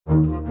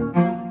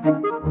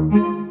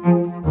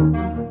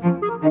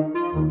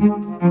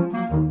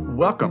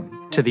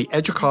to the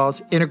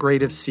EDUCAUSE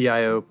Integrative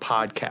CIO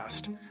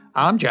podcast.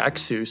 I'm Jack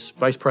Seuss,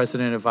 Vice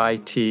President of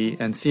IT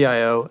and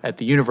CIO at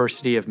the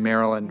University of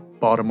Maryland,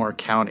 Baltimore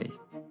County.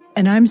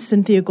 And I'm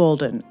Cynthia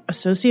Golden,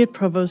 Associate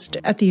Provost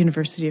at the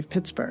University of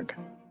Pittsburgh.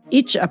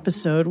 Each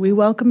episode, we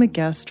welcome a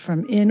guest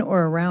from in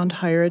or around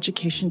higher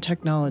education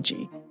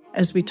technology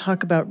as we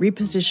talk about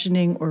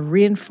repositioning or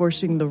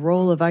reinforcing the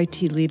role of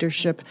IT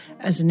leadership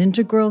as an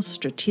integral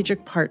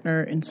strategic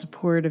partner in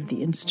support of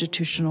the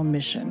institutional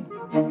mission.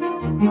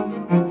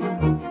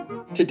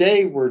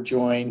 Today, we're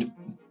joined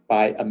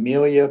by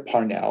Amelia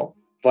Parnell,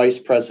 Vice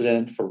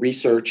President for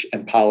Research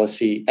and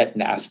Policy at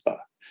NASPA,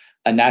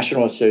 a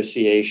National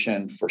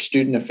Association for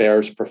Student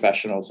Affairs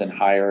Professionals in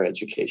Higher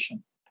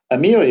Education.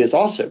 Amelia is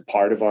also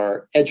part of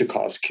our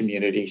EDUCAUSE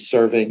community,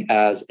 serving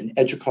as an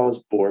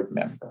EDUCAUSE board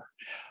member.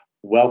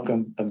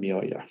 Welcome,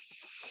 Amelia.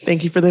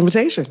 Thank you for the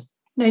invitation.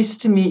 Nice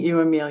to meet you,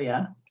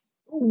 Amelia.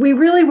 We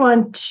really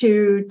want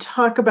to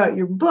talk about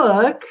your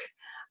book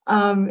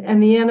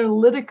and the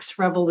analytics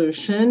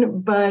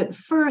revolution. But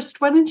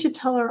first, why don't you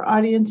tell our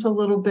audience a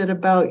little bit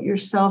about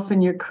yourself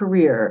and your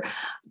career,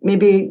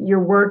 maybe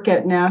your work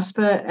at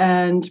NASPA,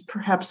 and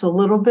perhaps a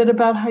little bit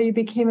about how you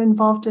became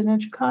involved in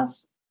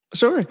EDUCAUSE?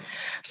 Sure.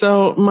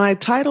 So my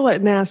title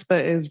at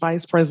NASPA is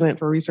Vice President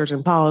for Research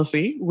and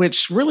Policy,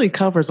 which really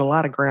covers a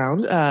lot of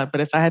ground.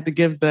 But if I had to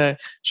give the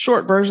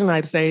short version,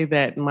 I'd say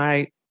that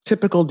my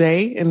typical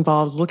day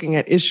involves looking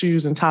at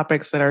issues and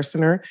topics that are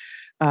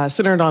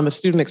centered on the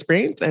student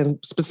experience and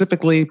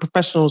specifically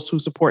professionals who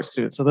support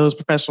students. So those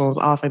professionals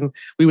often,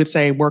 we would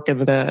say, work in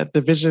the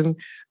division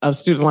of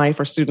student life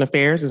or student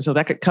affairs. And so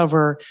that could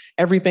cover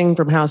everything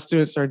from how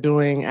students are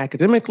doing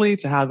academically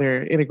to how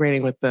they're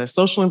integrating with the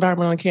social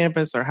environment on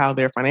campus or how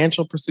their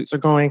financial pursuits are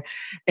going.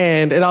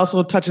 And it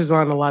also touches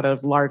on a lot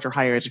of larger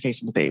higher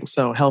education themes.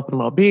 So health and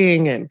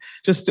well-being and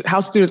just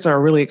how students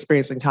are really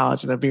experiencing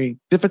college in a very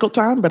difficult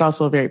time, but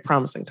also a very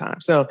promising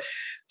time. So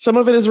some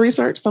of it is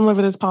research, some of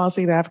it is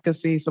policy and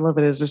advocacy, some of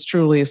it is just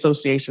truly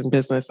association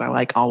business. I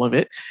like all of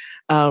it.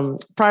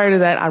 Prior to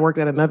that, I worked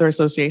at another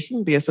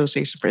association, the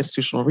Association for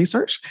Institutional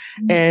Research.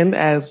 Mm-hmm. And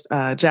as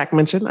Jack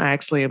mentioned, I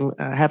actually am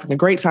having a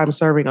great time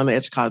serving on the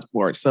EDUCAUSE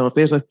board. So if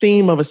there's a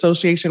theme of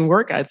association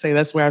work, I'd say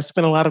that's where I've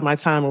spent a lot of my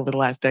time over the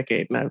last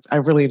decade, and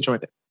I've really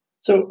enjoyed it.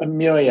 So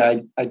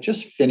Amelia, I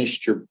just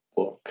finished your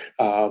book,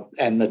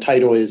 and the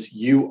title is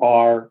You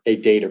Are a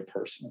Data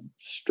Person,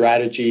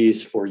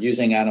 Strategies for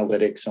Using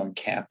Analytics on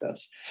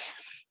Campus.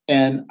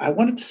 And I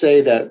wanted to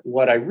say that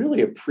what I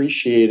really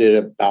appreciated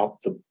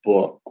about the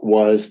book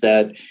was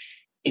that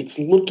it's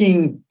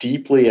looking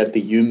deeply at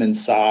the human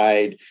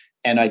side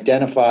and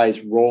identifies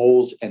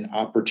roles and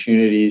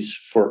opportunities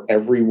for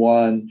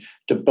everyone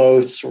to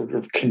both sort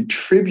of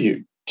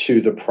contribute to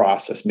the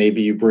process.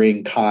 Maybe you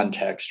bring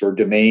context or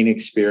domain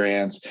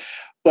experience,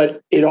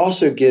 but it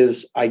also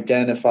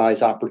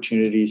identifies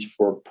opportunities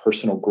for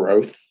personal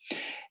growth.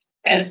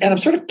 And I'm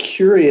sort of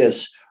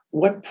curious,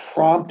 what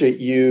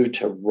prompted you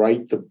to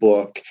write the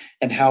book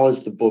and how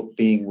is the book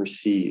being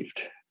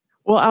received?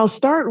 Well, I'll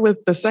start with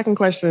the second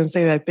question and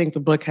say that I think the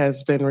book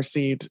has been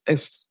received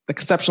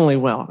exceptionally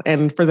well.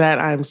 And for that,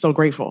 I'm so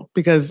grateful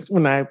because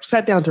when I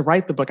sat down to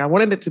write the book, I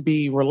wanted it to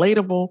be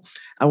relatable,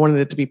 I wanted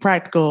it to be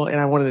practical, and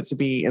I wanted it to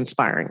be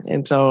inspiring.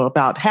 And so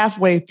about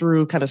halfway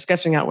through kind of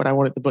sketching out what I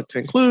wanted the book to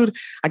include,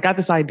 I got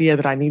this idea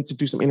that I needed to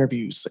do some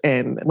interviews.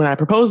 And when I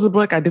proposed the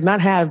book, I did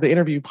not have the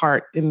interview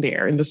part in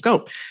there in the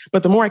scope.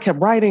 But the more I kept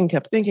writing,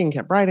 kept thinking,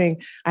 kept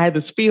writing, I had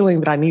this feeling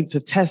that I needed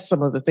to test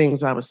some of the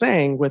things I was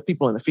saying with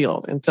people in the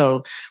field. And so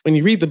when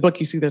you read the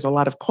book, you see there's a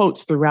lot of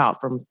quotes throughout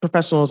from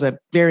professionals at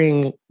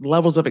varying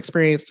levels of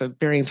experience to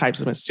varying types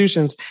of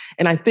institutions.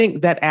 And I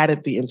think that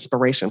added the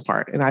inspiration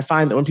part. And I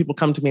find that when people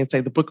come to me and say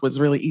the book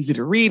was really easy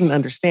to read and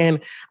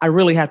understand, I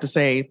really have to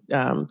say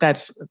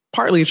that's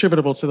partly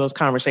attributable to those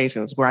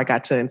conversations where I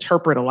got to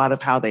interpret a lot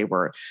of how they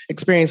were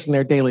experiencing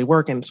their daily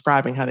work and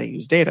describing how they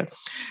use data.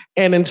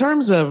 And in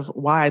terms of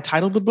why I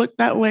titled the book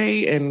that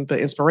way and the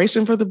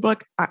inspiration for the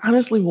book, I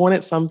honestly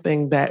wanted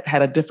something that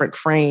had a different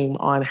frame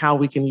on how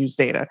we can use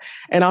data.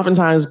 And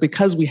oftentimes,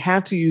 because we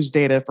have to use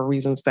data for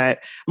reasons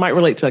that might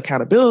relate to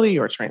accountability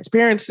or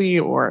transparency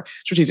or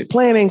strategic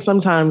planning,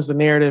 sometimes the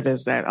narrative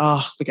is that,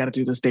 we got to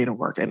do this data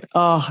work. And,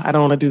 I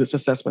don't want to do this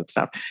assessment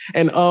stuff.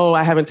 And,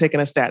 I haven't taken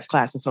a stats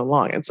class in so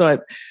long. And so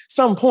at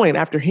some point,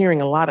 after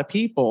hearing a lot of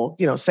people,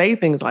 say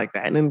things like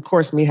that, and then of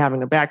course, me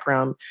having a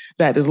background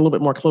that is a little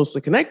bit more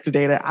closely connected to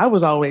data, I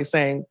was always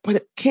saying, but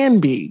it can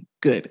be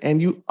good.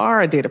 And you are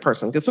a data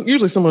person. Because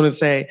usually someone would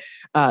say,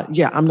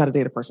 I'm not a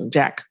data person.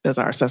 Jack does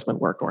our assessment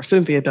work or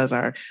Cynthia does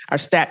our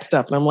stat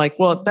stuff. And I'm like,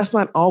 well, that's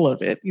not all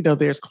of it.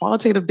 There's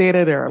qualitative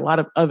data. There are a lot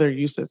of other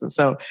uses. And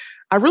so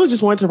I really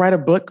just wanted to write a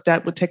book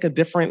that would take a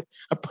different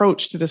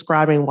approach to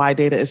describing why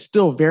data is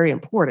still very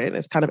important.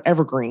 It's kind of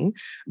evergreen,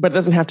 but it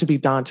doesn't have to be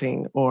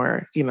daunting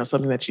or,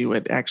 something that you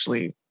would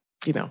actually,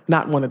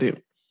 not want to do.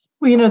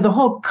 Well, the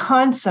whole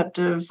concept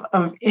of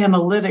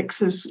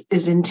analytics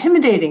is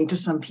intimidating to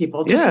some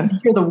people, just to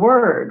hear the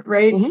word,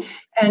 right?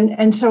 Mm-hmm.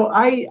 And so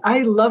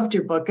I loved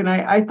your book, and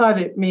I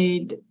thought it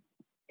made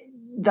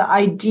the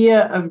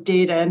idea of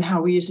data and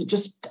how we use it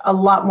just a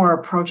lot more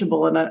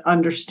approachable and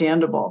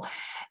understandable.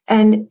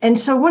 And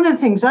so one of the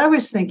things I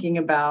was thinking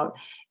about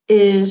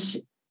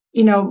is,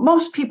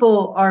 most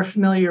people are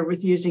familiar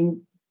with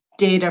using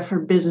data for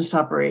business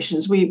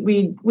operations. We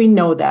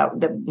know that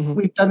Mm-hmm.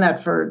 we've done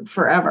that for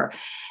forever.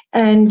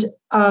 And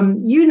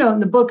in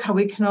the book how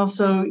we can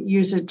also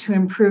use it to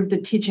improve the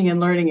teaching and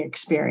learning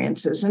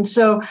experiences. And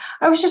so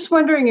I was just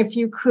wondering if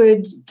you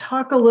could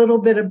talk a little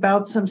bit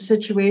about some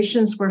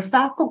situations where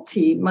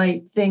faculty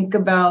might think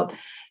about,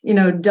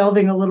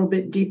 delving a little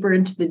bit deeper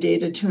into the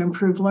data to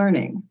improve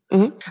learning.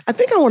 Mm-hmm. I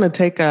think I want to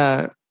take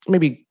a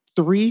maybe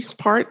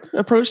 3-part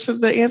approach to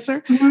the answer,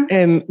 Mm-hmm.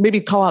 and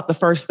maybe call out the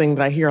first thing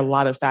that I hear a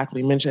lot of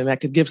faculty mention that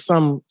could give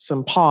some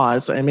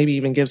pause and maybe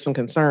even give some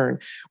concern,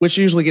 which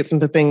usually gets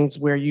into things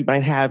where you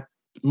might have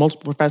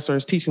multiple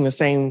professors teaching the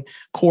same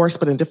course,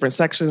 but in different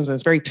sections. And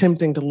it's very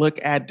tempting to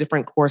look at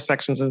different course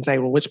sections and say,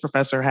 well, which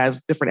professor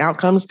has different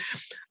outcomes?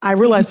 I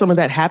realize some of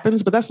that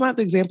happens, but that's not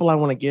the example I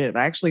want to give.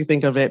 I actually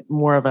think of it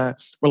more of a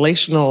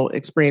relational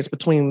experience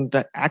between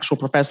the actual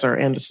professor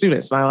and the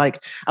students. And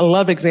I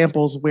love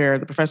examples where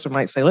the professor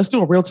might say, let's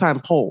do a real-time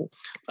poll.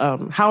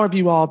 How have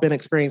you all been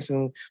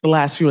experiencing the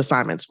last few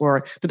assignments?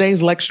 Or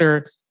today's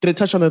lecture, did it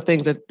touch on the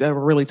things that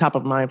were really top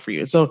of mind for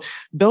you? So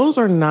those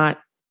are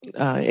not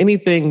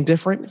anything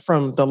different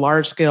from the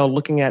large scale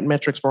looking at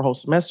metrics for a whole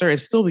semester.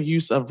 It's still the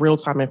use of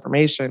real-time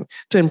information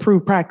to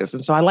improve practice.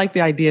 And so I like the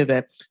idea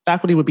that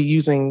faculty would be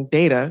using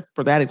data,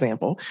 for that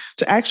example,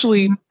 to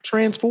actually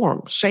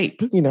transform,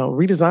 shape,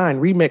 redesign,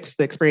 remix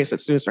the experience that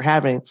students are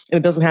having. And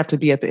it doesn't have to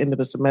be at the end of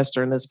the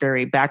semester in this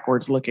very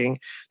backwards looking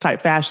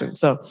type fashion.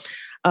 So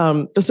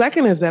the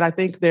second is that I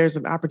think there's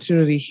an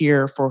opportunity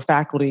here for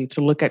faculty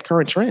to look at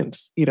current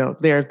trends.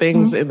 There are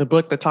things in the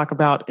book that talk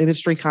about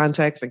industry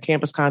context and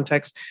campus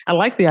context. I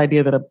like the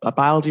idea that a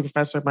biology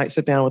professor might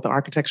sit down with an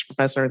architecture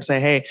professor and say,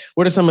 hey,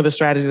 what are some of the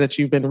strategies that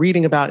you've been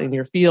reading about in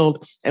your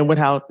field, and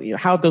how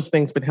have those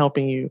things been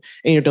helping you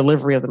in your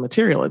delivery of the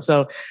material? And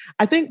so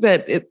I think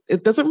that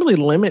it doesn't really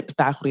limit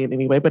faculty in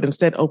any way, but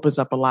instead opens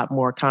up a lot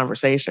more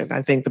conversation.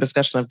 I think the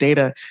discussion of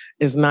data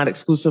is not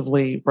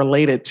exclusively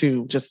related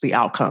to just the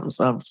outcomes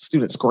of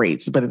students'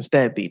 grades, but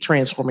instead the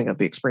transforming of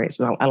the experience.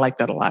 And I like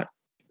that a lot.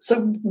 So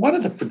one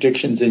of the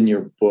predictions in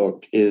your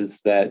book is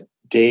that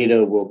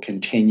data will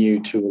continue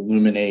to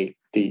illuminate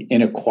the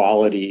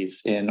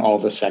inequalities in all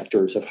the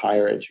sectors of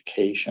higher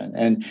education.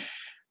 And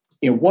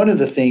one of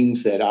the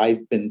things that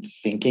I've been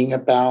thinking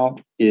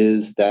about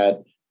is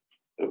that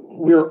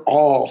we're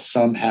all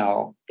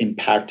somehow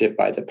impacted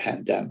by the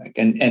pandemic.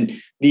 And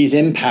these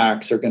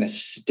impacts are going to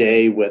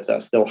stay with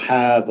us. They'll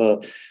have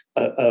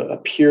a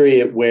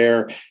period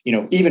where,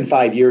 even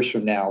 5 years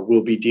from now,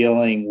 we'll be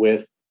dealing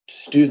with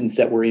students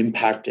that were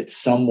impacted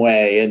some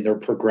way in their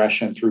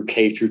progression through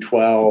K through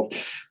 12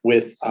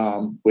 with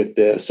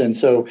this. And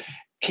so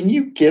can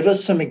you give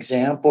us some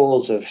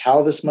examples of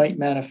how this might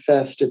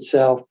manifest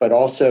itself, but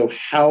also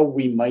how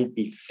we might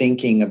be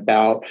thinking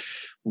about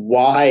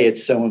why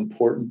it's so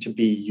important to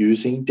be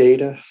using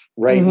data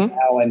right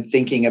now and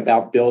thinking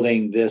about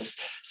building this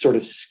sort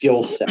of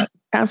skill set?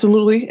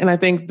 Absolutely. And I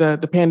think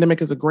the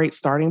pandemic is a great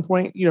starting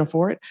point,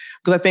 for it.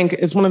 Because I think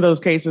it's one of those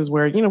cases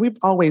where, we've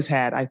always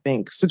had, I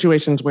think,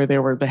 situations where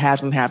there were the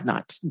haves and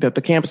have-nots, the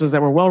campuses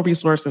that were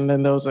well-resourced and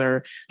then those that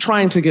are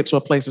trying to get to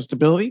a place of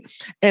stability.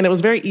 And it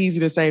was very easy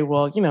to say,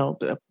 well,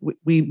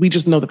 we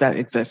just know that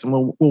exists and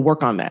we'll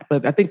work on that.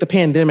 But I think the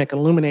pandemic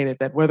illuminated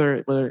that whether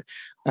it would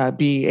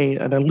be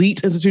an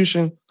elite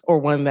institution or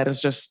one that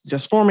is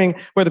just forming,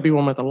 whether it be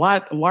one with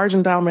a large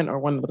endowment or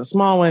one with a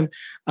small one,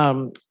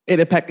 it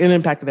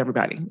impacted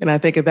everybody. And I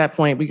think at that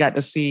point, we got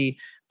to see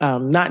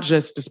not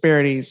just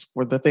disparities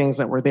for the things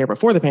that were there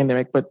before the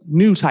pandemic, but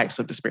new types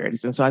of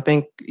disparities. And so I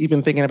think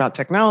even thinking about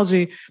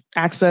technology,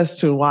 access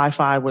to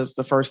Wi-Fi was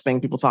the first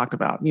thing people talked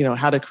about,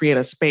 how to create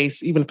a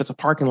space, even if it's a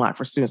parking lot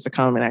for students to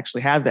come and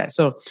actually have that.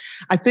 So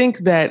I think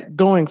that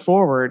going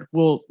forward,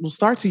 we'll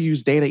start to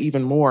use data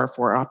even more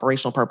for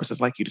operational purposes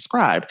like you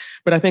described.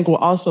 But I think we'll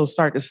also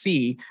start to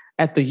see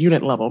at the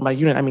unit level, by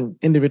unit, I mean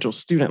individual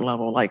student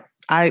level, like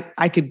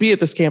I could be at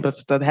this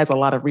campus that has a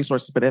lot of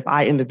resources, but if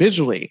I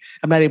individually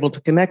am not able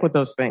to connect with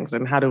those things,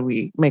 then how do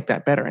we make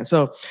that better? And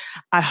so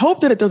I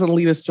hope that it doesn't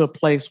lead us to a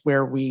place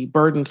where we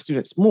burden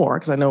students more,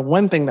 because I know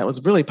one thing that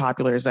was really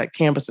popular is that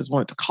campuses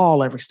wanted to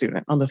call every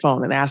student on the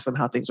phone and ask them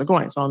how things are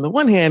going. So on the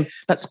one hand,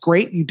 that's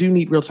great. You do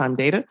need real-time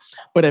data,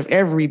 but if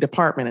every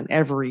department and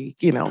every,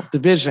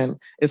 division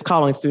is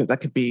calling students, that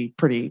could be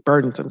pretty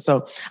burdensome.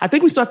 So I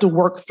think we still have to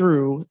work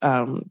through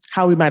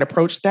how we might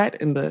approach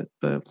that in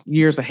the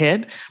years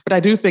ahead. But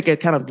I do think it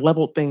kind of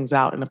leveled things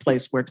out in a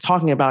place where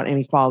talking about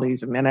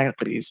inequalities and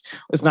inequities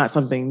is not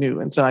something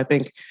new. And so I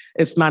think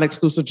it's not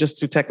exclusive just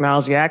to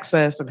technology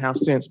access and how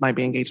students might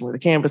be engaging with the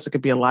campus. It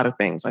could be a lot of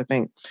things. I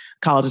think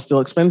college is still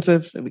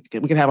expensive. We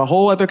could have a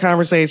whole other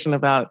conversation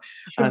about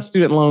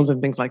student loans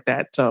and things like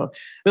that. So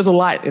there's a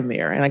lot in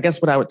there. And I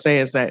guess what I would say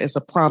is that it's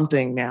a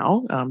prompting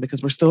now,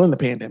 because we're still in the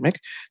pandemic,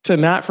 to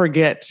not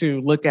forget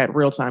to look at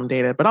real-time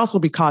data, but also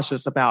be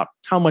cautious about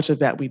how much of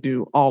that we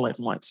do all at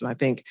once. And I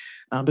think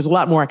there's a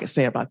lot more I could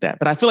say about that,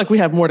 but I feel like we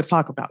have more to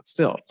talk about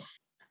still.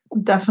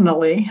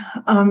 Definitely.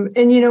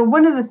 And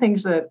one of the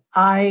things that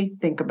I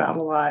think about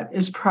a lot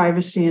is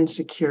privacy and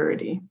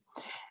security.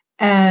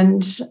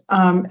 And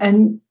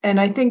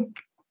I think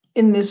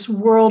in this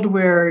world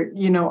where,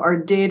 our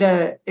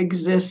data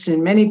exists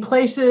in many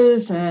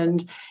places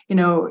and,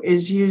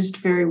 is used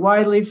very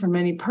widely for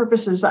many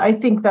purposes, I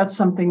think that's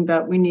something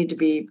that we need to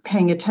be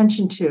paying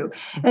attention to.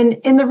 And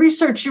in the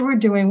research you were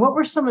doing, what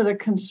were some of the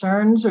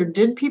concerns, or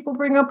did people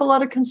bring up a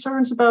lot of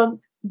concerns about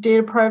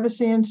data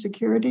privacy and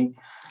security?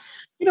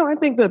 I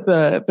think that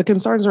the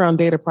concerns around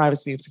data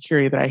privacy and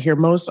security that I hear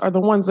most are the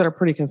ones that are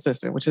pretty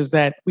consistent, which is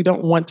that we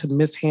don't want to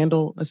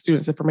mishandle a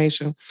student's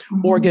information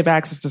or give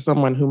access to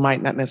someone who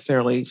might not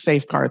necessarily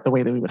safeguard the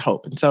way that we would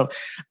hope. And so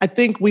I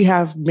think we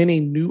have many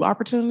new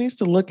opportunities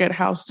to look at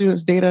how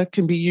students' data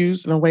can be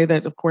used in a way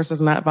that, of course, does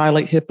not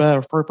violate HIPAA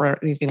or FERPA or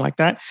anything like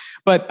that.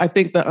 But I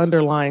think the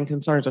underlying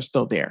concerns are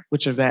still there,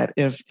 which are that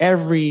if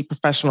every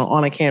professional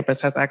on a campus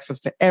has access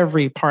to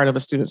every part of a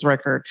student's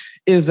record,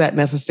 is that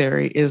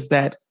necessary? Is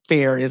that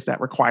fair? Is that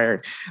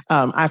required?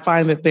 I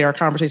find that there are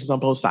conversations on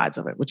both sides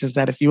of it, which is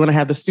that if you want to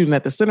have the student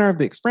at the center of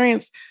the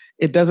experience,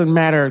 it doesn't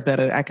matter that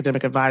an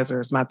academic advisor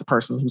is not the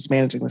person who's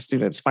managing the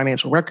student's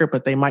financial record,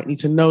 but they might need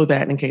to know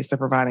that in case they're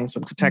providing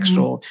some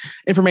contextual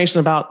information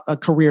about a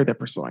career they're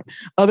pursuing.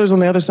 Others on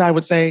the other side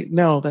would say,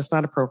 no, that's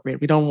not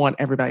appropriate. We don't want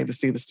everybody to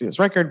see the student's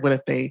record. What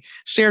if they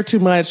share too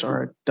much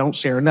or don't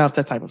share enough,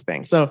 that type of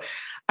thing. So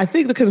I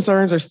think the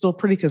concerns are still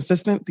pretty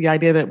consistent. The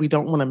idea that we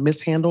don't want to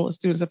mishandle a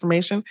student's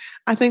information,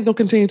 I think they'll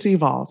continue to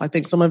evolve. I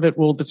think some of it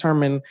will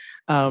determine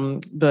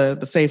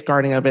the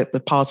safeguarding of it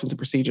with policies and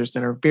procedures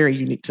that are very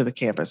unique to the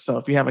campus. So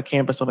if you have a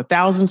campus of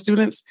 1,000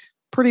 students,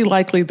 pretty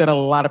likely that a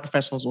lot of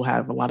professionals will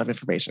have a lot of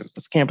information. If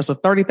it's a campus of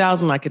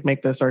 30,000, I could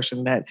make the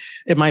assertion that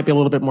it might be a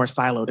little bit more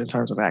siloed in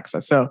terms of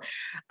access. So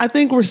I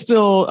think we're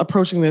still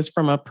approaching this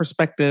from a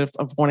perspective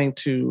of wanting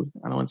to,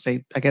 I don't want to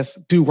say, I guess,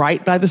 do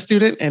right by the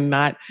student and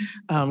not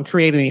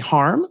create any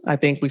harm. I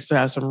think we still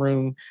have some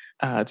room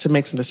to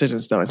make some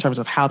decisions, though, in terms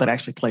of how that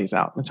actually plays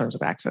out in terms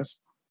of access.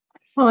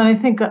 Well, and I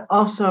think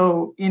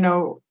also,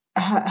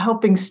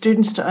 helping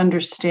students to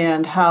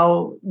understand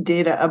how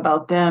data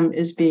about them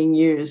is being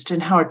used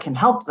and how it can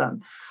help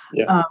them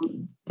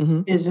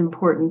is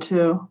important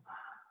too.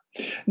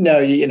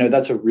 No,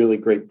 that's a really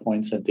great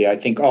point, Cynthia. I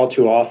think all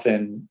too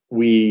often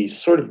we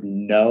sort of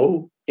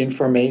know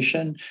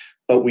information,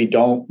 but we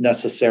don't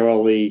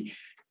necessarily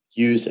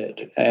use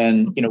it.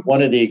 And,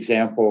 one of the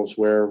examples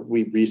where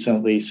we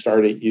recently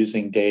started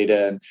using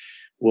data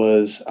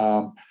was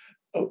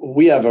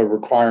we have a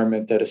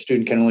requirement that a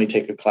student can only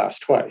take a class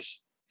twice.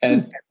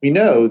 And we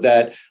know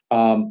that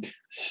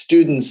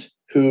students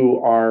who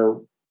are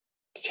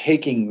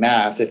taking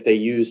math, if they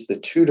use the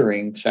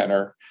tutoring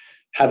center,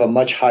 have a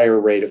much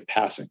higher rate of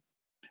passing.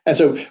 And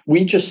so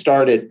we just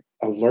started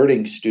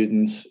alerting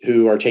students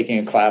who are taking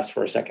a class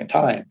for a second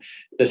time,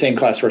 the same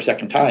class for a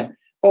second time.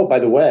 Oh, by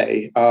the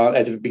way,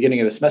 at the beginning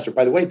of the semester,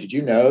 by the way, did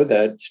you know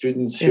that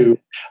students who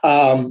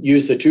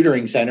use the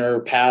tutoring center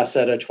pass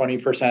at a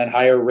 20%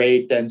 higher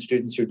rate than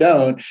students who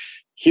don't?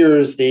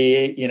 Here's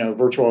the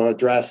virtual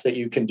address that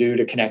you can do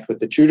to connect with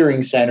the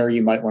tutoring center.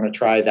 You might want to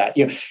try that.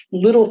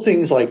 Little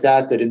things like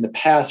that in the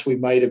past we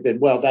might have been,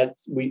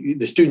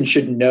 the student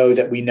shouldn't know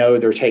that we know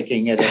they're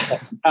taking it a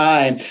second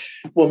time.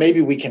 Well, maybe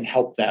we can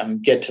help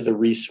them get to the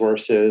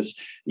resources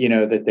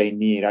that they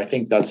need. I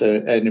think that's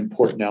an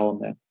important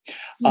element.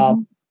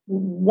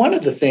 One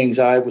of the things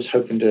I was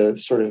hoping to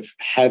sort of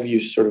have you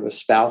sort of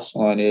espouse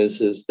on is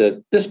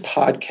that this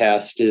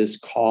podcast is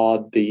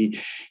called the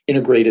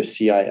Integrative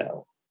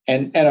CIO.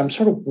 And I'm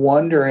sort of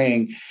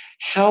wondering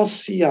how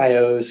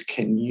CIOs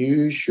can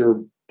use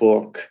your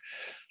book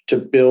to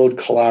build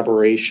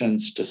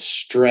collaborations to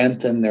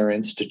strengthen their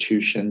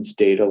institution's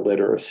data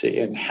literacy,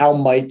 and how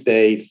might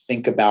they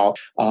think about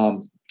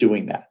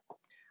doing that?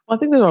 Well, I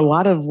think there are a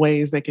lot of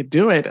ways they could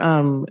do it.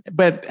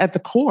 But at the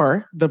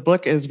core, the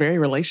book is very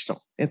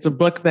relational. It's a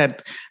book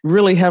that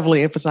really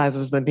heavily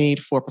emphasizes the need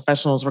for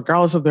professionals,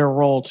 regardless of their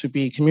role, to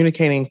be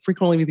communicating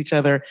frequently with each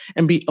other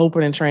and be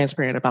open and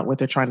transparent about what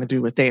they're trying to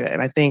do with data.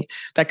 And I think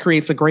that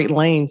creates a great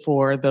lane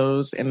for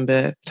those in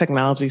the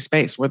technology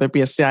space, whether it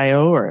be a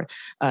CIO or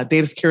a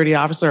data security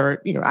officer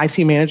or IT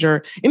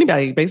manager,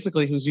 anybody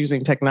basically who's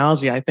using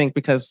technology. I think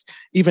because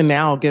even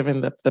now, given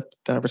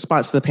the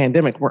response to the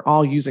pandemic, we're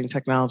all using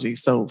technology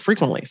so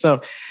frequently.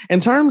 So in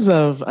terms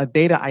of a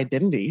data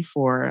identity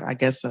for, I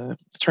guess, a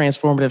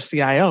transformative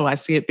CIO, CIO, I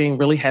see it being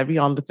really heavy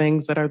on the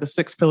things that are the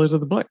 6 pillars of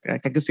the book. I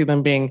could see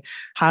them being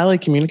highly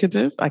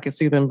communicative. I could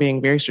see them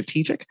being very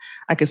strategic.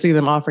 I could see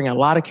them offering a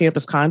lot of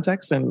campus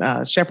context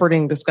and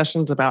shepherding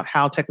discussions about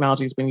how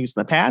technology has been used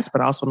in the past,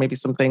 but also maybe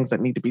some things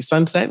that need to be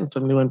sunset and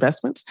some new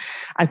investments.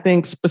 I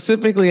think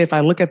specifically, if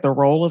I look at the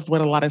role of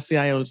what a lot of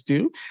CIOs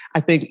do, I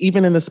think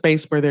even in the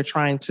space where they're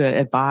trying to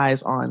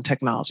advise on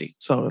technology.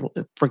 So,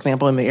 for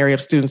example, in the area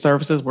of student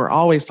services, we're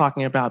always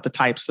talking about the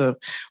types of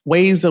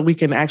ways that we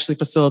can actually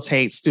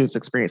facilitate students'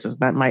 experiences.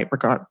 That might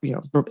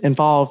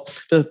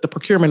involve the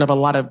procurement of a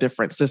lot of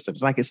different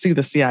systems. And I can see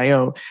the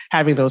CIO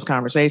having those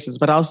conversations,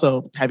 but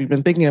also, have you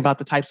been thinking about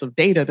the types of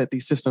data that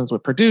these systems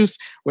would produce,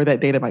 where that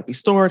data might be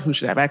stored, who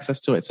should have access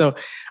to it? So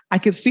I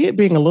could see it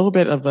being a little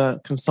bit of a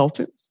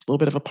consultant, a little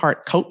bit of a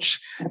part coach,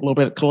 a little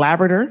bit of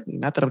collaborator.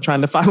 Not that I'm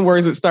trying to find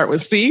words that start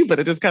with C, but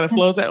it just kind of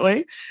flows that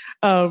way.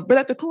 But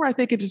at the core, I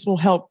think it just will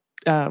help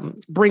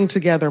bring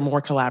together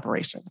more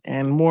collaboration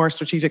and more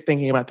strategic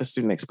thinking about the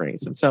student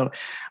experience. And so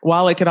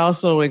while it could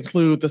also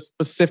include the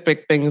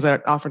specific things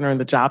that often are in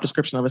the job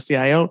description of a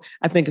CIO,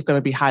 I think it's going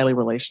to be highly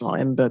relational.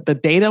 And the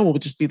data will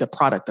just be the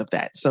product of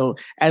that. So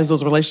as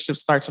those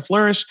relationships start to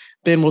flourish,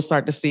 then we'll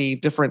start to see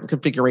different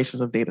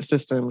configurations of data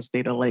systems,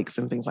 data lakes,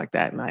 and things like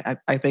that. And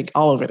I think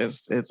all of it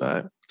is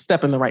a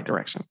step in the right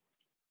direction.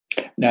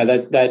 Now,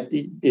 that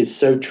is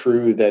so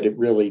true that it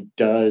really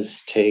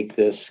does take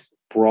this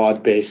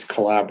broad-based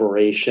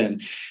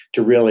collaboration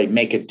to really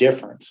make a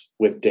difference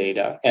with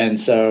data. And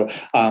so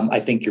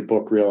I think your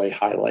book really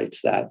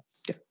highlights that.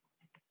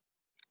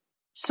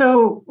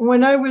 So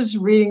when I was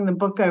reading the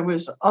book, I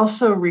was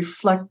also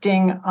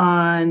reflecting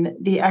on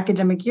the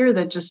academic year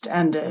that just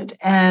ended.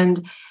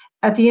 And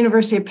at the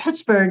University of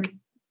Pittsburgh,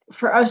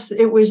 for us,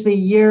 it was the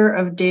year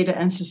of data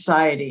and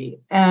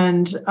society.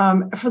 And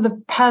for the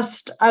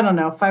past,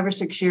 5 or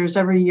 6 years,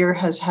 every year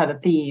has had a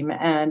theme.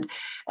 And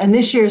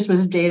this year's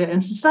was data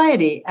and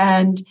society.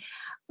 And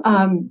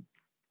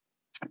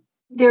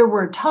there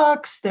were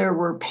talks, there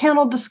were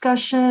panel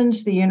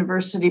discussions. The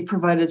university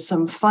provided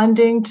some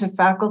funding to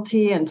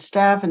faculty and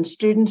staff and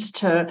students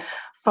to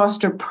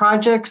foster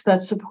projects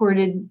that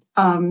supported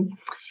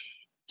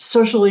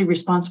socially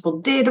responsible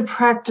data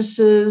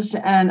practices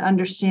and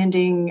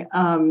understanding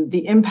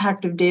the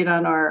impact of data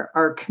on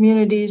our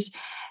communities.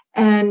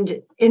 And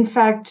in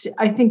fact,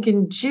 I think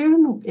in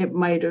June, it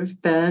might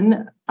have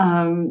been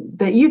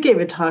that you gave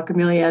a talk,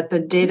 Amelia, at the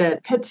Data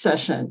at Pitt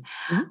session.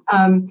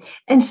 Mm-hmm.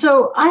 And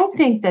so I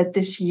think that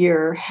this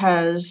year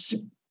has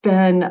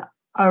been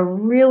a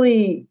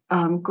really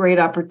great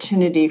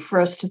opportunity for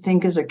us to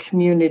think as a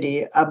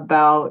community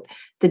about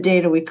the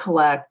data we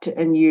collect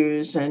and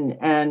use and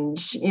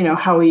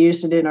how we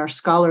use it in our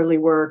scholarly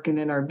work and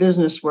in our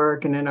business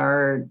work and in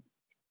our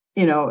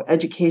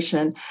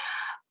education.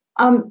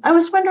 I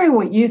was wondering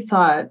what you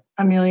thought,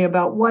 Amelia,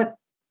 about what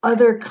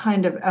other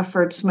kind of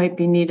efforts might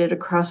be needed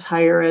across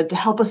higher ed to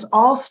help us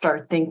all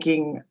start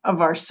thinking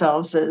of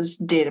ourselves as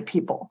data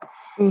people.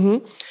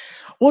 Mm-hmm.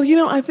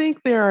 Well, I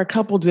think there are a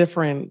couple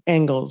different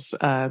angles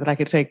that I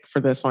could take for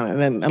this one.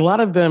 And then a lot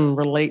of them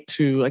relate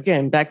to,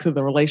 again, back to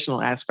the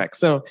relational aspect.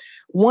 So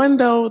one,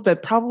 though,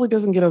 that probably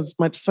doesn't get as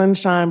much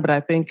sunshine, but I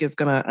think is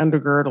going to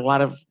undergird a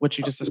lot of what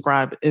you just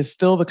described is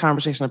still the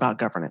conversation about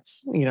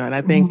governance. And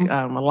I think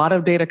a lot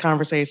of data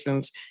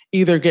conversations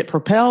either get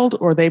propelled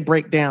or they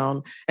break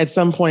down at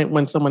some point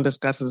when someone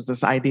discusses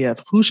this idea of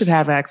who should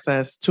have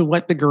access, to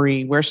what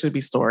degree, where should it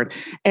be stored.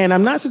 And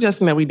I'm not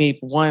suggesting that we need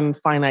one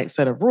finite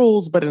set of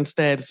rules, but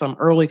instead some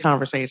early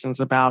conversations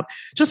about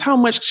just how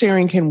much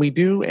sharing can we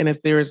do? And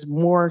if there's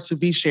more to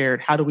be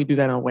shared, how do we do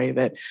that in a way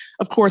that,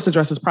 of course,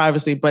 addresses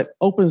privacy, but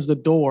opens the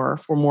door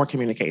for more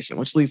communication,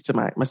 which leads to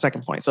my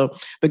second point. So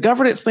the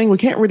governance thing, we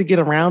can't really get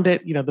around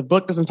it. The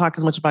book doesn't talk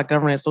as much about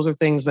governance. Those are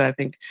things that I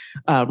think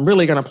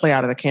really going to play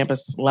out at a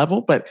campus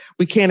level, but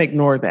we can't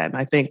ignore that. And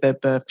I think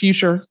that the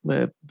future,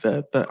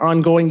 the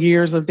ongoing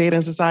years of data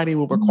and society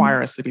will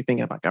require us to be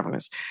thinking about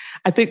governance.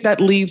 I think that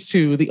leads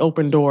to the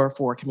open door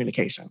for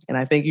communication. And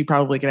I think you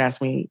probably could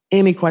ask me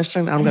any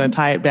question. I'm going to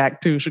tie it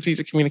back to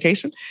strategic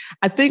communication.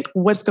 I think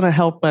what's going to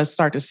help us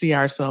start to see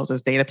ourselves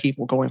as data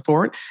people going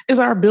forward is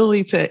our ability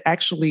to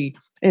actually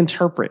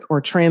interpret or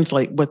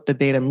translate what the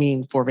data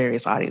mean for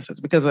various audiences.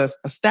 Because a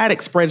static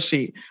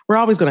spreadsheet, we're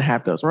always going to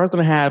have those. We're always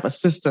going to have a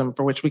system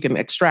for which we can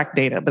extract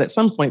data, but at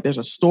some point there's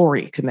a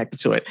story connected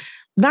to it.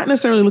 Not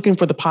necessarily looking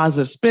for the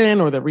positive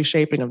spin or the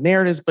reshaping of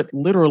narratives, but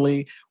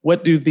literally,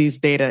 what do these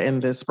data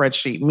in this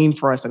spreadsheet mean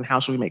for us and how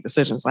should we make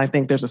decisions? I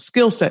think there's a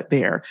skill set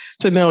there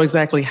to know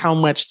exactly how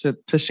much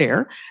to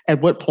share,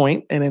 at what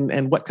point, and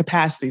in what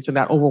capacity to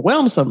not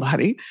overwhelm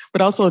somebody,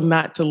 but also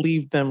not to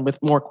leave them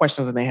with more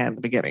questions than they had in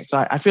the beginning.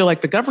 So I feel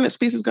like the governance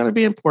piece is going to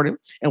be important,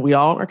 and we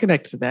all are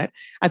connected to that.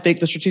 I think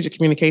the strategic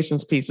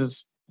communications piece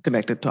is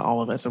connected to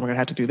all of us, and we're going to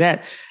have to do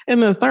that.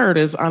 And the third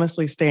is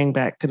honestly staying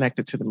back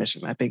connected to the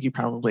mission. I think you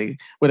probably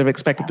would have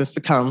expected this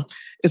to come.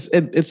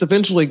 It's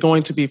eventually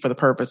going to be for the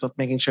purpose of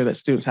making sure that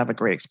students have a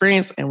great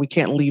experience, and we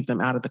can't leave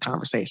them out of the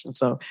conversation.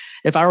 So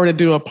if I were to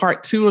do a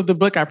part 2 of the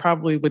book, I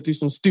probably would do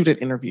some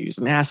student interviews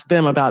and ask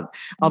them about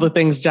all the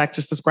things Jack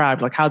just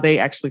described, like how they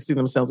actually see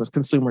themselves as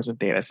consumers of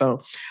data.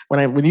 So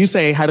when you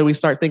say, how do we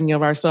start thinking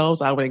of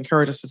ourselves? I would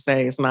encourage us to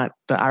say it's not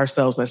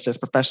ourselves that's just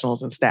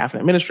professionals and staff and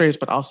administrators,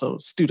 but also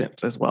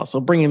students as well. So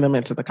bringing them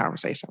into the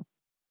conversation.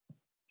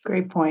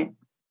 Great point.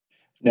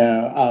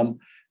 Now,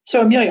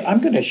 so Amelia,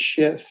 I'm going to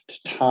shift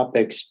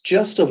topics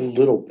just a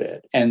little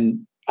bit.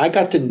 And I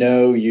got to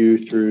know you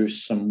through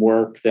some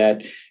work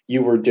that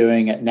you were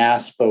doing at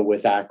NASPA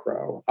with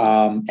ACRO,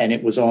 and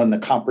it was on the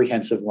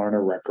Comprehensive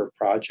Learner Record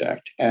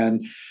project.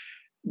 And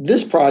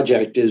this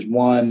project is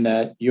one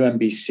that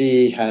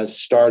UMBC has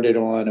started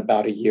on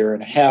about 1.5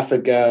 years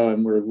ago,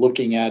 and we're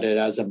looking at it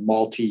as a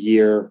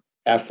multi-year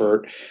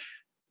effort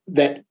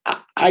that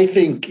I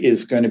think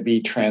is going to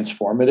be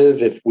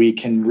transformative if we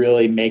can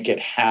really make it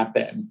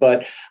happen.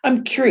 But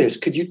I'm curious,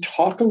 could you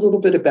talk a little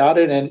bit about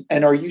it?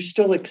 And are you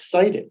still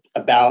excited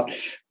about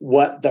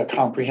what the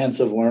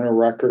Comprehensive Learner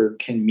Record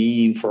can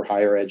mean for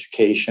higher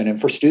education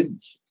and for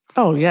students?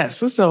 Oh,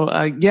 yes. So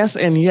yes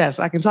and yes,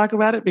 I can talk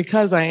about it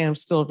because I am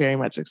still very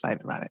much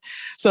excited about it.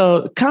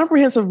 So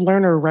comprehensive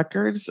learner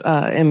records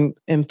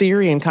in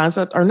theory and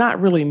concept are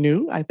not really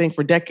new. I think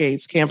for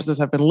decades, campuses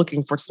have been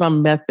looking for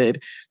some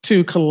method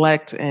to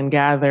collect and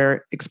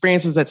gather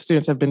experiences that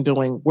students have been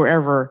doing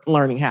wherever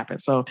learning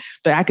happens. So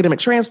the academic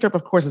transcript,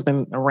 of course, has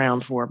been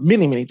around for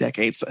many, many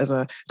decades as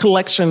a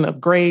collection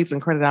of grades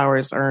and credit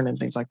hours earned and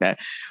things like that.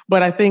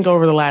 But I think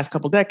over the last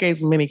couple of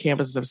decades, many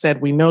campuses have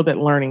said, we know that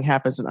learning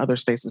happens in other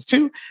spaces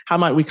too. How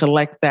might we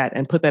collect that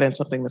and put that in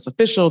something that's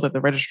official, that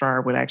the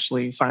registrar would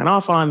actually sign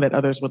off on, that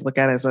others would look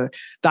at as a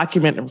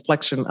document and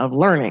reflection of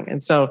learning?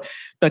 And so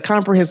the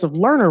comprehensive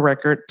learner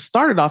record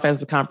started off as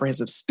the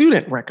comprehensive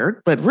student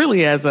record, but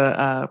really as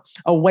a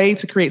way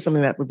to create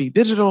something that would be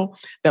digital,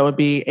 that would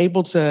be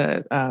able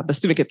to, the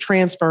student could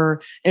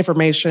transfer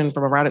information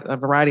from a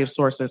variety of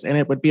sources, and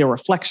it would be a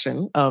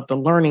reflection of the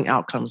learning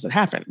outcomes that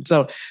happen.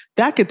 So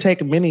that could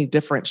take many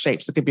different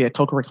shapes. It could be a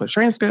co-curricular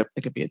transcript,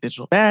 it could be a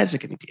digital badge, it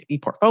could be an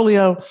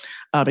e-portfolio,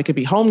 it could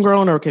be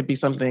homegrown, or it could be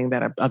something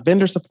that a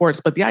vendor supports.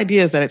 But the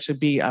idea is that it should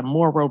be a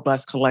more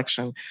robust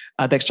collection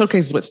that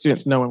showcases what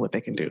students know and what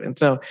they can do. And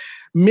so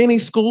many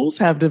schools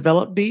have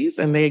developed these,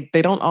 and they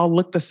don't all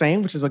look the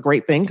same, which is a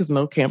great thing because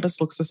no campus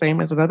looks the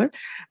same as another.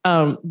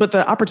 But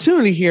the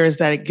opportunity here is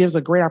that it gives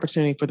a great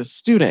opportunity for the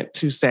student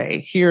to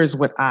say, here's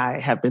what I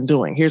have been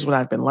doing, here's what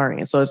I've been learning.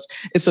 And so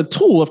it's a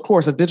tool, of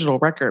course, a digital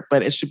record,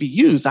 but it should be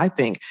used, I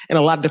think, in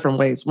a lot of different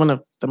ways. One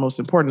of the most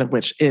important of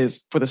which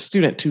is for the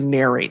student to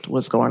narrate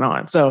what's going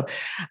on. So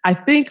I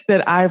think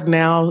that I've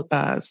now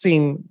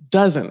seen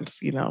dozens,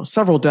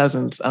 several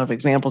dozens of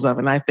examples of it.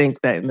 And I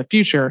think that in the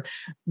future,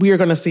 we are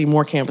going to see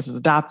more campuses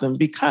adopt them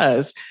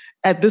because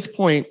at this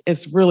point,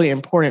 it's really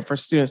important for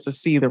students to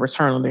see the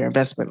return on their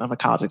investment of a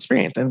college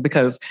experience. And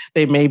because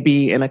they may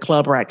be in a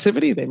club or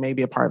activity, they may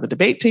be a part of the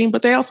debate team,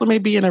 but they also may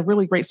be in a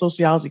really great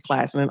sociology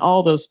class. And in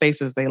all those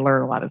spaces, they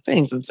learn a lot of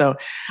things. And so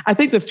I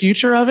think the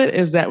future of it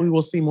is that we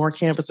will see more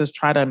campuses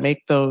try to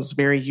make those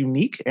very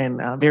unique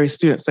and very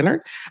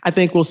student-centered. I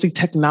think we'll see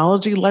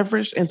technology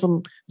leveraged in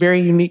some very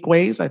unique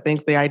ways. I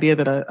think the idea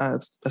that a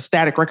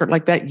static record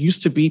like that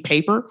used to be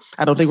paper,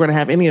 I don't think we're going to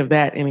have any of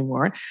that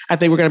anymore. I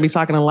think we're going to be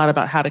talking a lot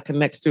about how to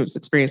connect students'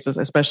 experiences,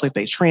 especially if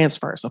they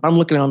transfer. So if I'm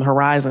looking on the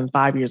horizon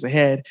 5 years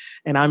ahead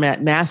and I'm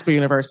at NASPA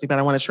University, but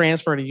I want to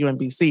transfer to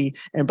UMBC,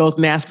 and both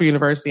NASPA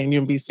University and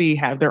UMBC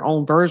have their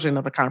own version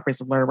of a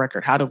comprehensive learner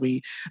record, how do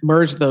we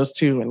merge those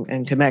two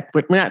and connect?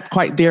 But we're not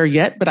quite there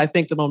yet, but I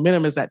think the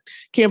momentum is that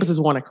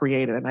campuses want to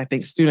create it. And I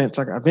think students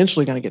are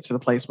eventually going to get to the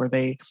place where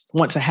they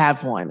want to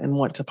have one and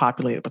want to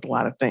populate it with a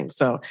lot of things.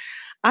 So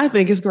I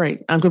think it's great.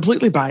 I'm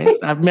completely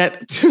biased. I've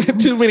met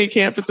too many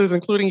campuses,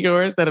 including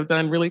yours, that have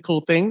done really cool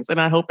things. And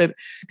I hope it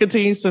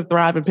continues to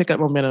thrive and pick up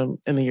momentum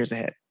in the years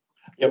ahead.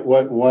 Yeah,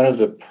 one of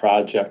the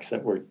projects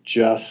that we're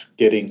just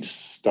getting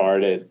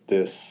started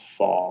this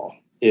fall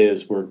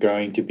is we're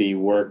going to be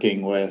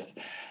working with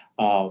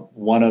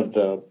one of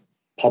the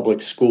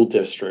public school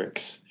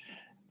districts,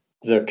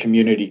 the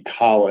community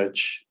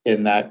college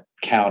in that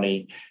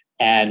county,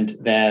 and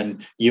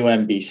then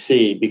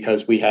UMBC,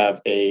 because we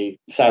have a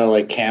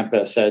satellite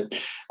campus at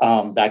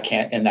in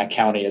that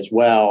county as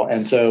well.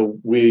 And so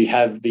we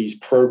have these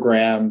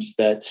programs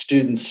that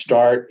students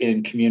start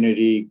in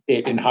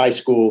high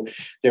school.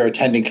 They're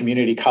attending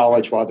community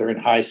college while they're in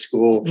high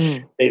school.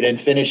 They then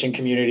finish in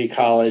community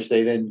college.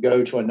 They then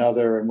go to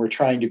another. And we're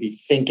trying to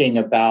be thinking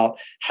about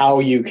how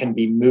you can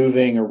be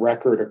moving a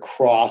record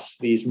across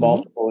these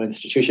multiple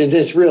institutions.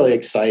 It's really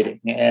exciting.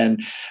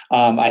 And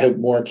I hope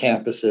more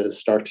campuses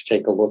start to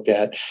take a look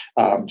at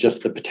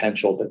just the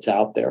potential that's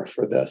out there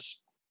for this.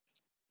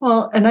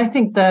 Well, and I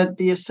think that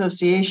the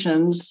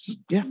associations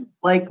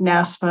like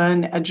NASPA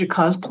and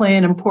EDUCAUSE play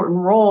an important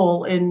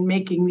role in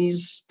making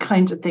these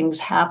kinds of things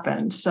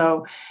happen.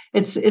 So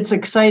it's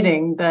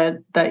exciting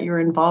that you're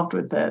involved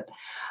with it.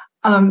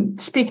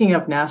 Speaking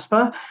of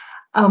NASPA,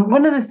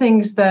 one of the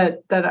things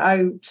that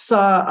I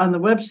saw on the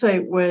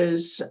website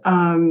was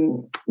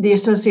the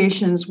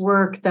association's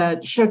work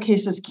that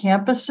showcases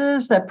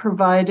campuses that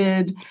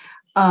provided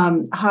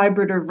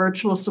hybrid or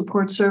virtual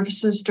support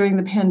services during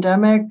the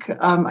pandemic.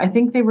 I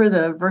think they were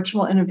the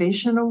Virtual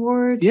Innovation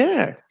Awards.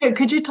 Yeah.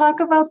 Could you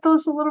talk about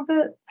those a little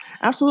bit?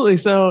 Absolutely.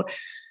 So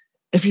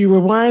if you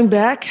rewind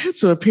back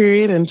to a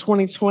period in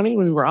 2020,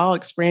 we were all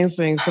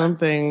experiencing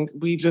something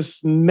we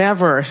just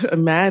never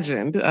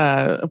imagined.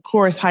 Of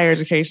course, higher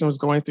education was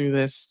going through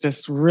this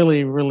just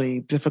really, really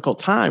difficult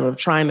time of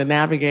trying to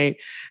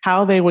navigate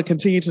how they would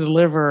continue to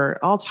deliver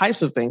all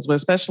types of things, but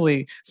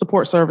especially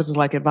support services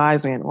like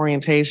advising and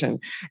orientation.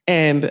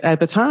 And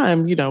at the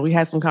time, we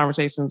had some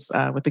conversations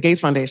with the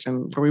Gates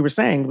Foundation where we were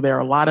saying there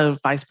are a lot of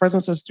vice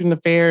presidents of student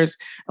affairs,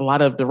 a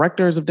lot of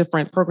directors of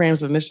different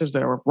programs and initiatives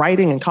that are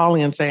writing and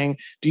calling and saying,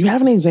 do you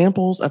have any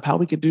examples of how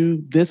we could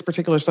do this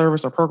particular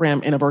service or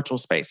program in a virtual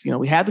space?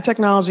 We have the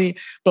technology,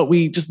 but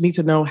we just need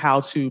to know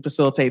how to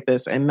facilitate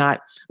this and not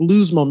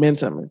lose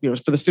momentum.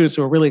 For the students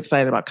who are really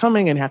excited about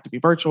coming and have to be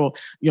virtual,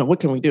 what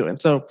can we do? And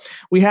so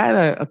we had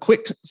a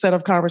quick set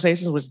of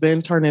conversations, which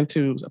then turned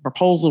into a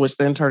proposal, which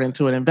then turned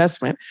into an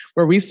investment,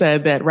 where we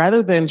said that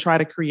rather than try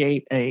to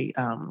create a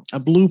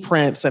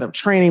blueprint set of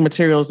training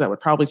materials that would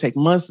probably take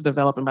months to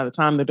develop, and by the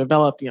time they're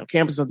developed,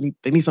 campuses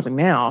they need something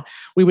now,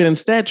 we would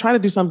instead try to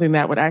do something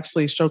that would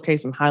actually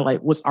showcase and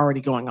highlight what's already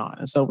going on.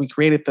 And so we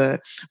created the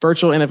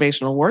Virtual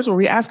Innovation Awards, where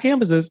we asked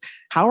campuses,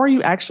 how are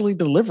you actually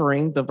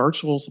delivering the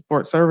virtual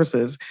support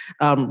services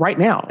right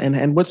now,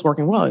 and what's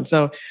working well? And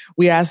so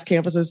we asked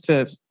campuses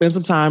to spend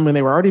some time when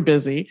they were already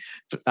busy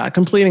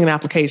completing an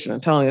application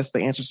and telling us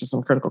the answers to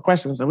some critical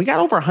questions. And we got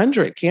over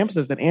 100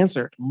 campuses that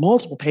answered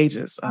multiple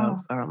pages of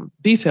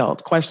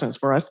detailed questions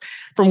for us,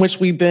 from which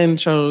we then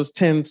chose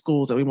 10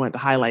 schools that we wanted to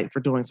highlight for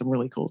doing some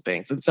really cool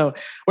things. And so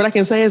what I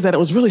can say is that it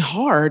was really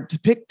hard to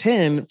pick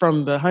 10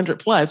 from the 100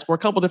 plus for a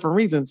couple different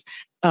reasons.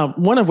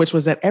 One of which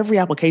was that every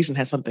application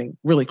has something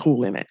really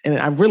cool in it. And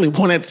I really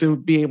wanted to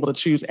be able to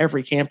choose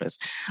every campus.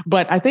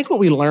 But I think what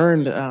we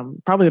learned,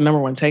 probably the number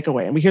one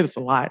takeaway, and we hear this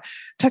a lot,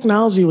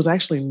 technology was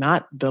actually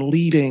not the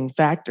leading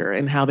factor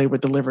in how they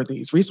would deliver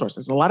these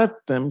resources. A lot of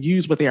them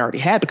used what they already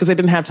had because they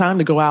didn't have time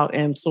to go out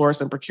and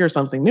source and procure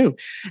something new.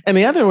 And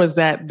the other was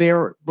that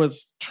there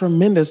was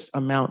tremendous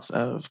amounts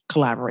of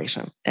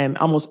collaboration. And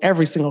almost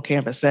every single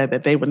campus said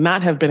that they would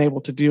not have been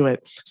able to do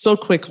it so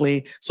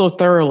quickly, so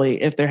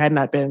thoroughly, if there had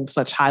not been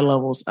such high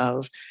levels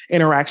of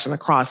interaction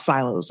across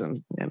silos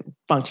and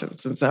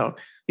functions. And so,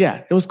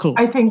 yeah, it was cool.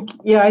 I think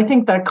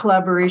that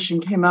collaboration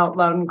came out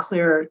loud and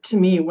clear to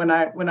me when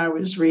I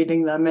was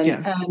reading them,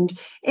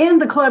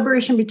 and the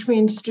collaboration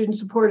between student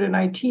support and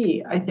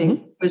IT, I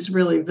think, was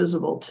really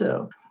visible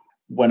too.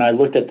 When I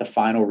looked at the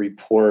final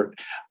report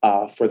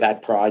for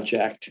that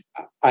project,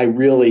 I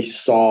really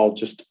saw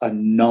just a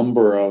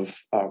number of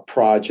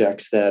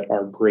projects that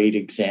are great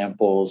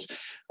examples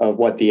of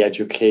what the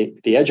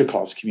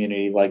EDUCAUSE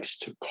community likes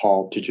to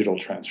call digital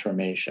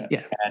transformation.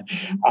 Yeah. And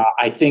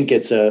I think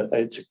it's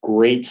a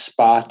great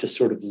spot to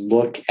sort of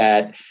look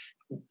at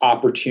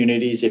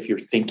opportunities if you're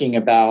thinking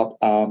about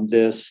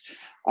this.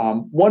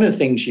 One of the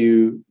things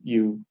you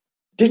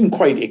didn't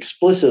quite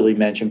explicitly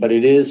mention, but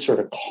it is sort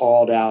of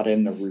called out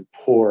in the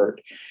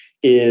report,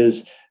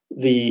 is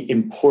the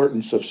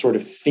importance of sort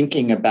of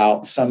thinking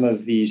about some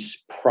of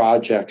these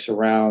projects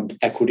around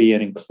equity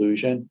and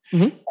inclusion,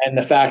 and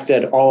the fact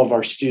that all of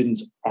our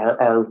students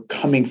are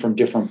coming from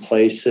different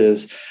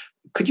places.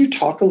 Could you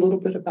talk a little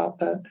bit about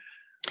that?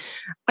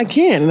 I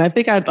can. And I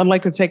think I'd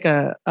like to take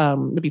a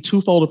maybe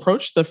twofold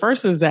approach. The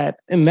first is that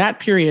in that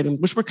period, in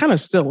which we're kind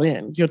of still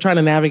in, trying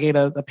to navigate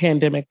a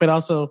pandemic, but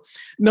also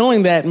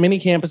knowing that many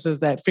campuses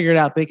that figured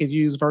out they could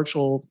use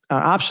virtual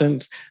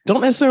options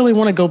don't necessarily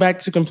want to go back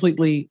to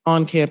completely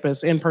on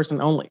campus, in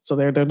person only. So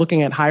they're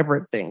looking at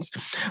hybrid things.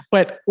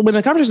 But when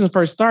the conversation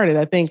first started,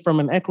 I think from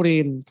an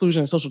equity and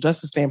inclusion and social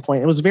justice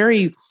standpoint, it was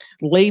very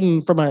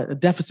laden from a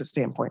deficit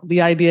standpoint.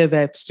 The idea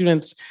that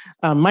students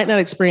might not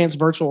experience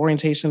virtual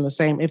orientation the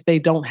same if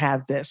they don't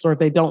have this, or if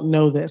they don't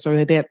know this, or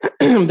they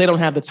don't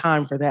have the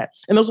time for that.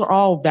 And those are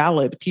all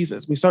valid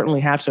pieces. We certainly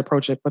have to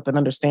approach it with an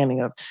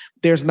understanding of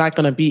there's not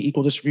going to be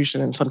equal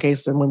distribution in some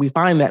cases. And when we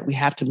find that, we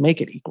have to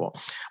make it equal.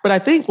 But I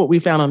think what we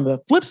found on the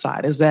flip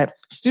side is that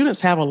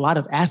students have a lot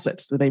of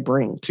assets that they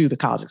bring to the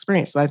college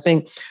experience. So I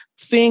think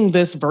seeing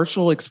this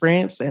virtual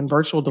experience and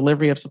virtual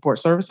delivery of support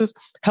services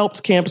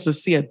helped campuses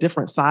see a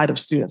different side of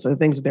students and the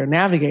things that they're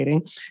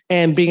navigating,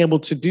 and being able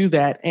to do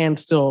that and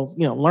still,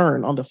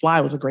 learn on the fly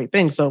was a great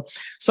thing. So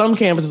some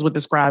campuses would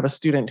describe a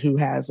student who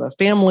has a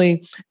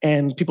family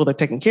and people they're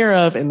taking care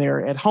of, and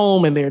they're at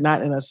home and they're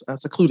not in a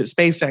secluded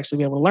space to actually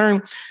be able to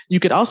learn. You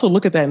could also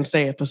look at that and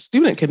say, if a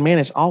student can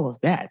manage all of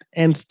that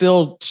and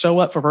still show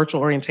up for virtual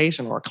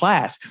orientation or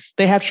class,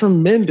 they have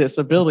tremendous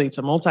ability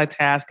to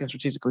multitask and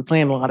strategically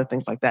plan a lot of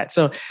things like that.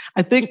 So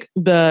I think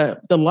the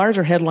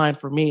larger headline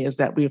for me is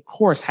that we, of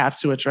course, have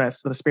to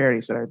address the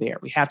disparities that are there.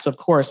 We have to, of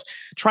course,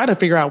 try to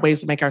figure out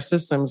ways to make our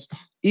systems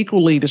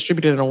equally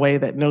distributed in a way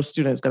that no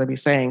student is going to be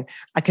saying,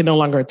 I can no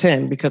longer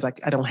attend because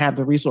I don't have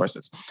the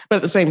resources. But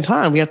at the same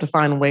time, we have to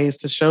find ways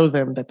to show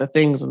them that the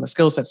things and the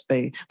skill sets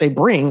they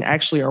bring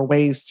actually are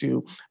ways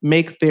to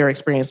make their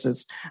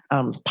experiences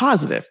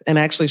positive, and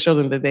actually show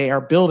them that they are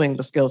building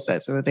the skill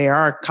sets and that they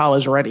are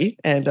college ready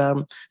and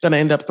going to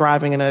end up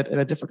thriving in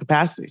a different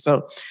capacity.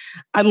 So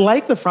I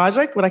like the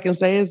project. What I can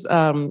say is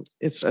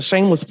it's a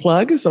shameless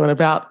plug. So in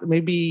about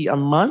maybe a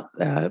month,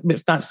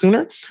 if not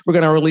sooner, we're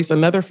going to release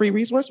another free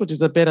resource, which is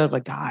a bit of a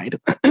guide.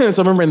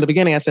 So remember in the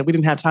beginning, I said we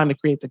didn't have time to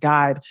create the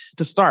guide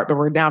to start, but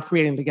we're now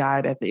creating the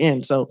guide at the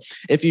end. So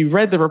if you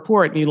read the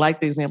report and you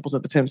like the examples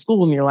of the 10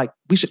 schools and you're like,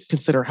 we should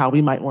consider how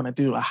we might want to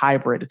do a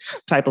hybrid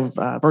type of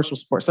virtual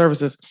support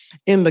services,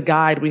 in the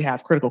guide, we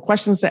have critical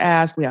questions to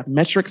ask. We have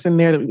metrics in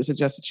there that we would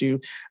suggest that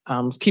you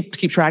keep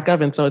track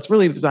of. And so it's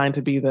really designed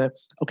to be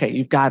okay,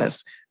 you've got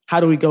us. How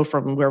do we go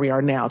from where we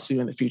are now to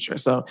in the future?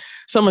 So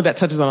some of that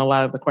touches on a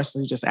lot of the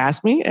questions you just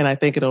asked me. And I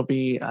think it'll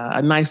be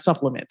a nice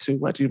supplement to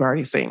what you've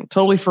already seen.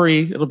 Totally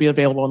free. It'll be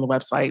available on the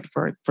website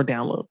for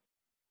download.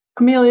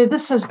 Amelia,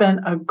 this has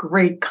been a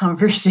great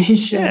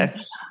conversation.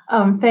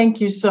 Yeah.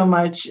 Thank you so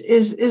much.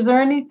 Is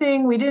there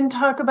anything we didn't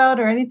talk about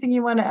or anything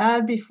you want to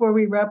add before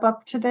we wrap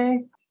up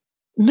today?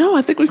 No,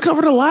 I think we've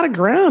covered a lot of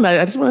ground.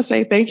 I just want to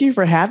say thank you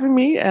for having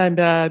me. And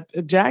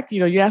Jack,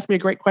 you asked me a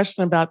great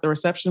question about the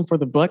reception for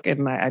the book,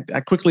 and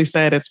I quickly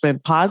said it's been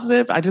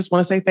positive. I just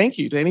want to say thank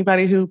you to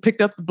anybody who picked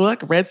up the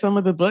book, read some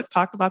of the book,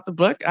 talked about the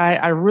book.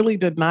 I really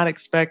did not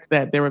expect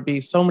that there would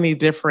be so many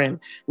different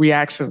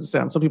reactions.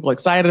 Some people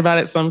excited about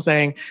it, some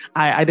saying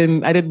I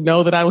didn't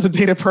know that I was a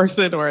data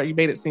person, or you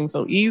made it seem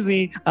so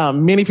easy.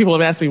 Many people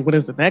have asked me, when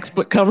is the next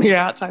book coming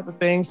out, type of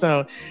thing.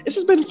 So it's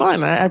just been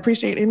fun. I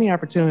appreciate any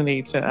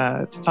opportunity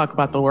to talk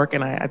about the work,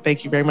 and I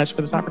thank you very much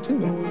for this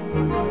opportunity.